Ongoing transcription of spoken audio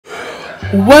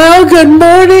Well, good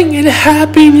morning and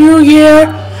Happy New Year.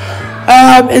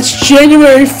 It's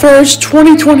January 1st,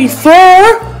 2024.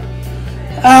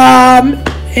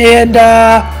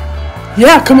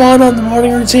 Yeah, come on the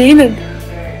morning routine and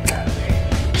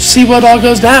see what all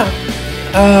goes down.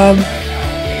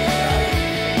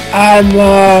 I'm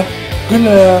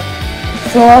gonna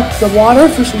fill up the water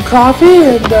for some coffee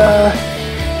and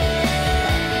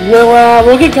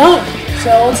we'll get going. So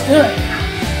let's do it.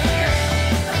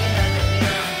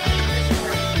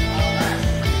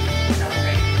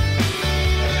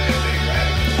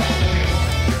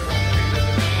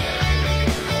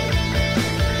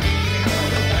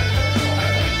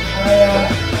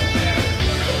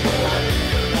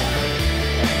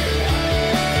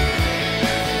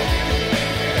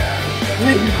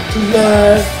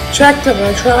 Checked that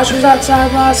my trash was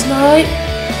outside last night.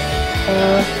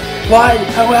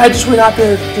 I just went out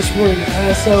there this morning,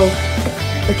 so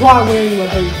that's why I'm wearing my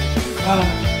hoodie.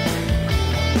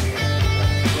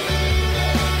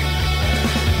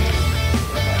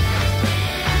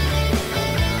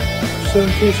 So in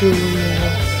case you're wondering,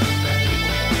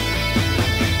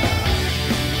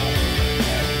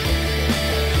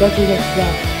 that's what that's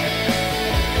about.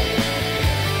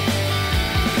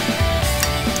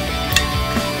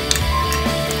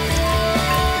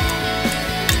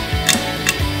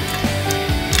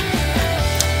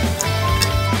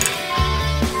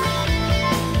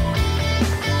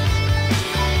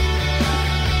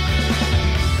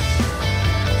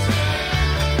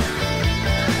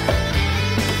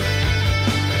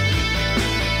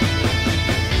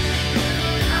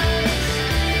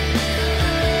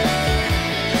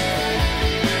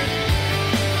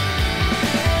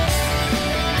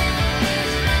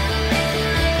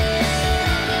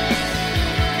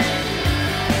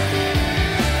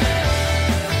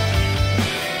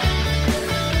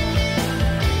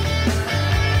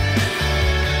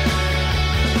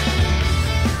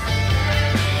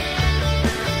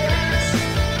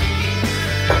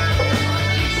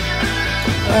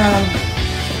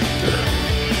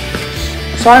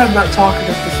 Sorry I'm not talking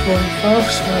up this morning,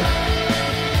 folks, but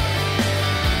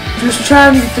just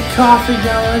trying to get the coffee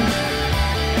going.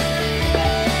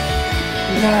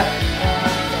 We got,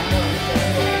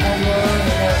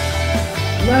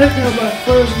 medical about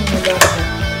first and November.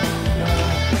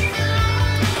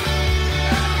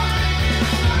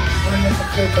 I'm going to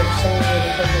pick up some of it.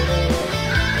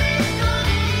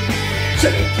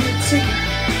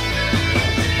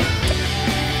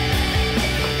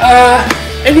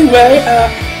 Anyway,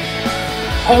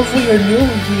 hopefully your new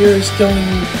year is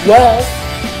going well.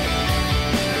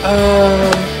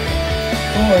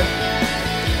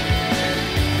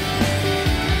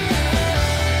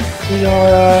 We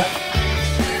are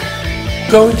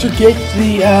going to get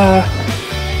the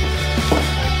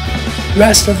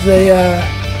rest of the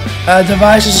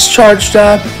devices charged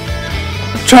up,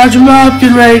 charge them up,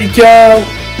 get ready to go,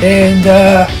 and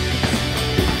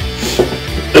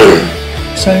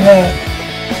so yeah.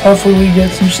 Hopefully we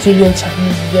get some studio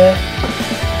time today.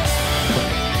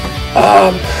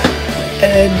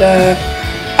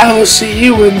 I will see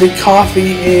you when the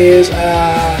coffee is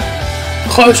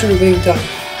closer to being done.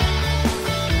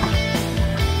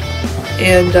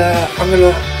 And I'm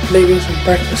gonna make me some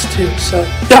breakfast too. So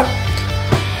yeah,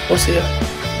 we'll see you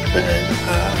in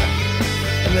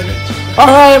a minute. All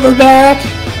right, we're back.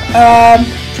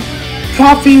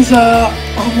 Coffee's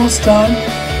almost done.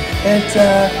 It's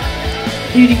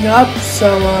heating up,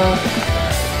 so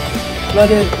let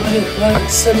it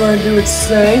simmer and do its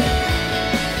thing.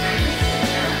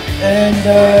 And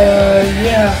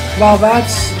yeah, while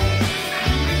that's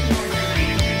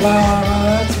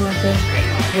working,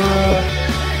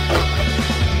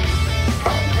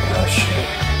 oh shit,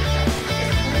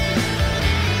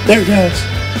 there it goes.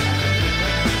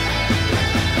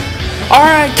 All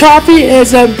right, coffee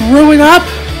is brewing up.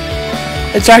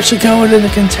 It's actually going in the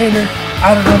container.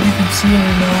 I don't know if you can see it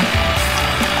or not.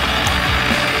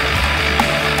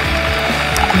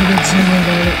 You can zoom in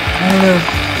on it. I don't know.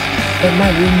 It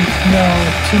might be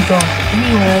too dark.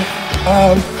 Anyway,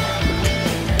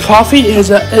 coffee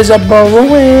is a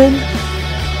brewing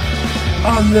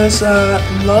on this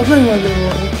lovely living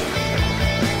room.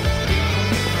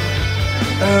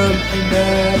 And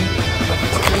then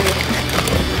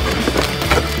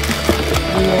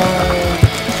we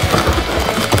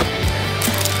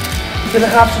are gonna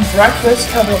have some breakfast,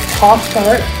 have a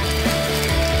Pop-Tart.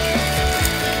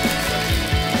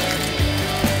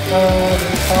 On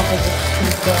top of the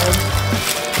food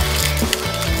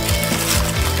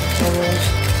almost.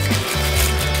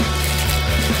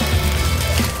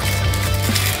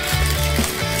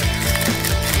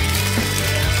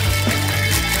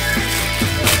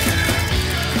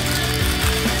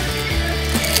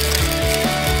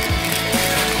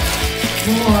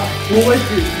 We'll wait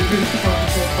for you. You're going to talk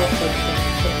to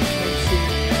let's see.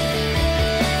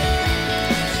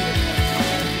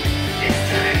 It's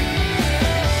time.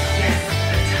 Yes,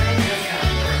 the time has come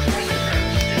for a fresh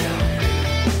approach to dog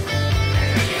food.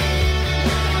 Every day,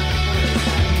 more dog people decide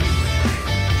it's time to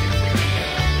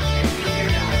really go and feed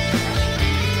their dogs fresh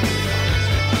food from the farmer's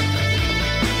dog. Meet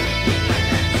my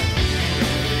vets and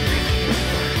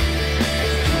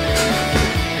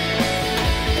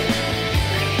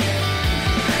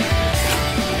the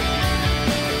food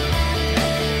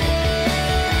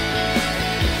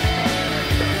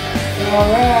All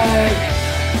right.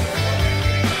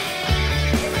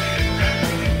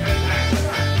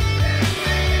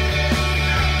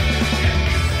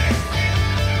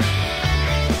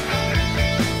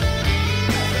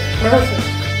 Perfect.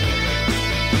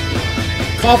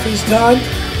 Coffee's done,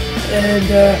 and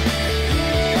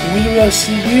we will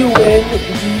see you when the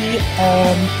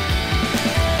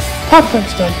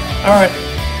popcorn's done. All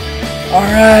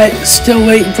right. Still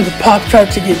waiting for the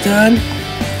Pop-Tart to get done.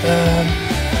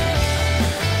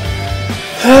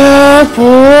 Oh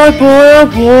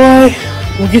boy.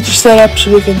 We'll get you set up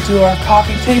so we can do our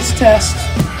coffee taste test.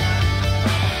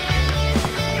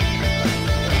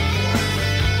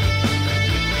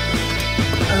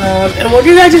 And we'll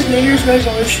do that as New Year's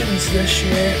resolutions this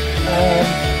year.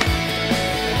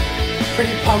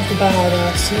 Pretty pumped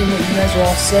about seeing what you guys are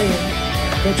all saying.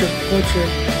 What your big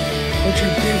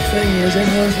thing is.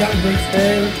 Everyone's got a big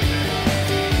thing.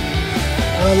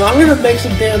 I'm gonna make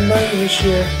some damn money this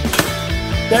year.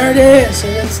 There it is,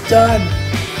 and it's done.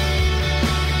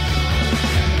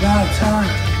 About time.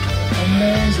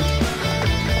 Amazing.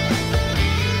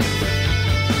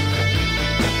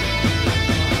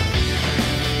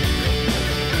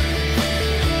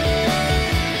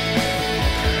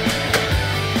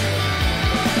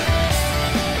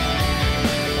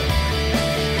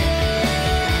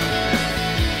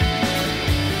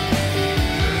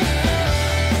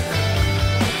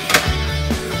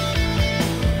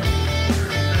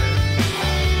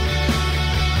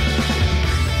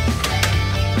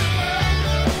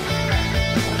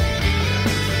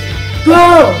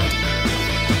 Boom!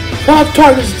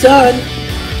 Pop-Tart is done.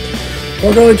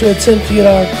 We're going to attempt to get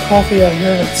our coffee out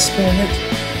here and spin it.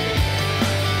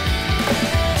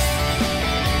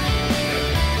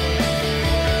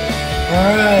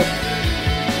 Alright.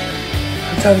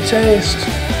 Let's have a taste.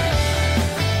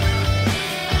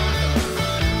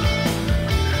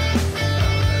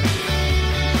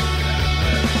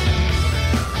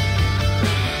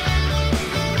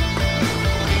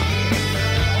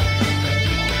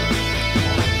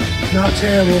 Not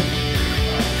terrible.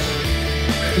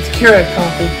 It's Keurig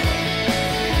coffee.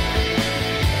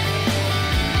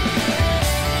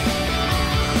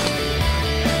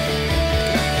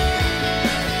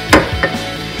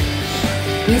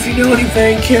 If you know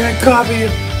anything, Keurig coffee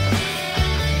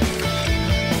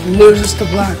loses to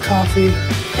black coffee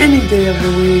any day of the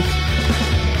week,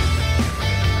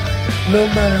 no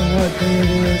matter what day it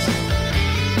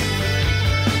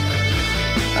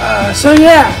is. So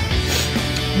yeah.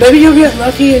 Maybe you'll get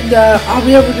lucky and I'll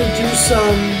be able to do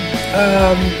some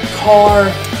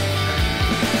car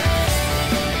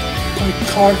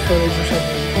footage or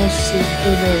something. We'll see,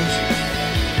 who knows.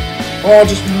 Or I'll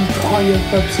just move the audio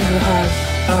clips in the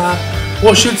hive.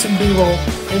 We'll shoot some B-roll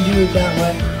and do it that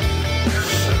way.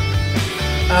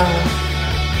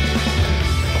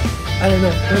 I don't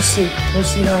know. We'll see. We'll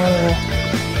see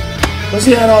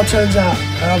how it all turns out.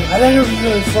 I think it'll be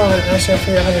really fun. Actually, I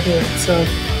figure out how to do it. So.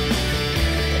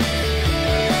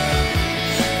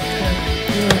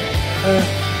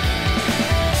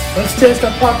 Let's taste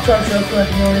our Pop-Tarts real quick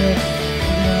and then we're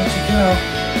gonna let you go.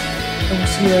 And we'll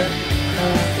see it.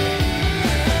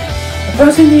 I'm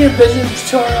posting the Envision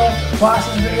tutorial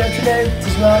classes video today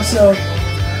as well, so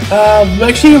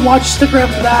make sure you watch Instagram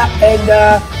for that, and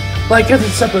like, it's a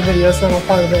separate video, it's not all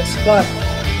part of this, but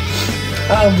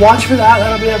watch for that.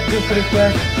 That'll be up here pretty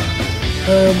quick.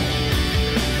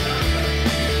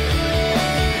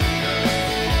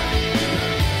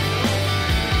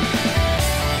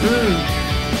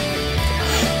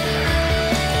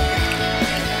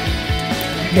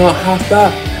 Not half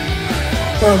bad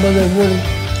for a Monday morning.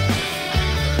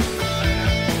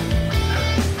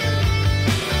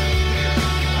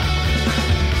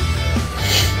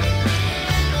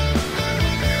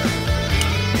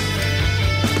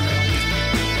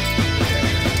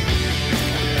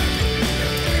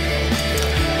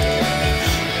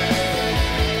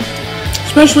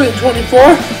 Especially in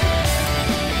 24.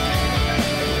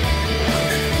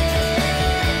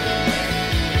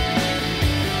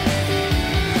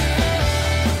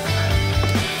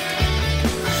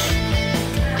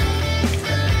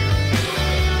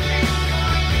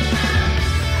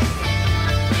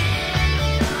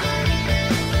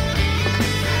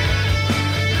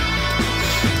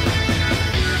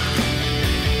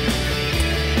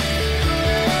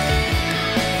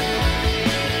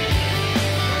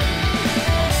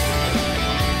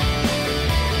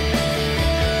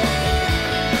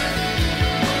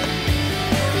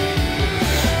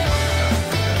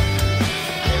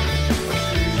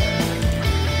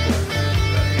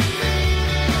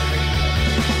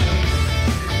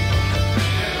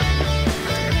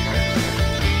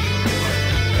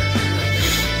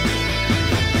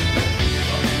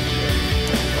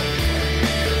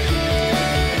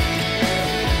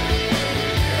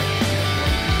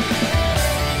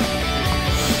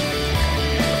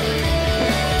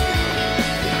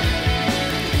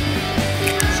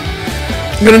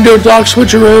 I'm gonna do a dog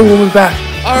switcheroo when we're back.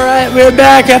 Alright, we're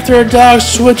back after a dog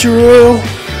switcheroo.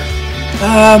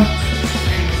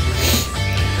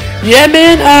 Yeah,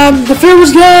 man, the food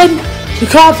was good. The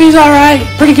coffee's alright.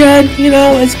 Pretty good, you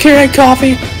know, it's Keurig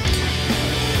coffee.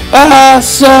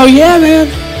 So, yeah, man.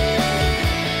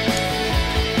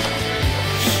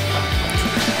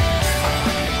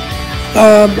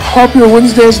 Hope your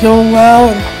Wednesday's going well.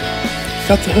 And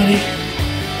got the hoodie.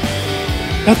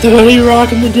 Got the hoodie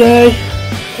rocking the day.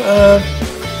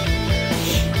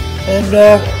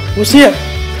 We'll see you.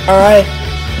 Alright.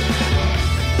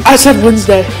 I said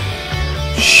Wednesday.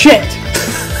 Shit.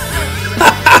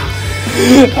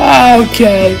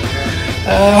 Okay.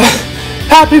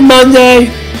 Happy Monday.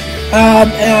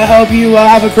 And I hope you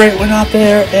have a great one out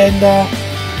there. And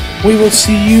we will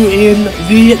see you in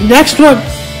the next one.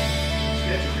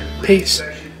 Peace.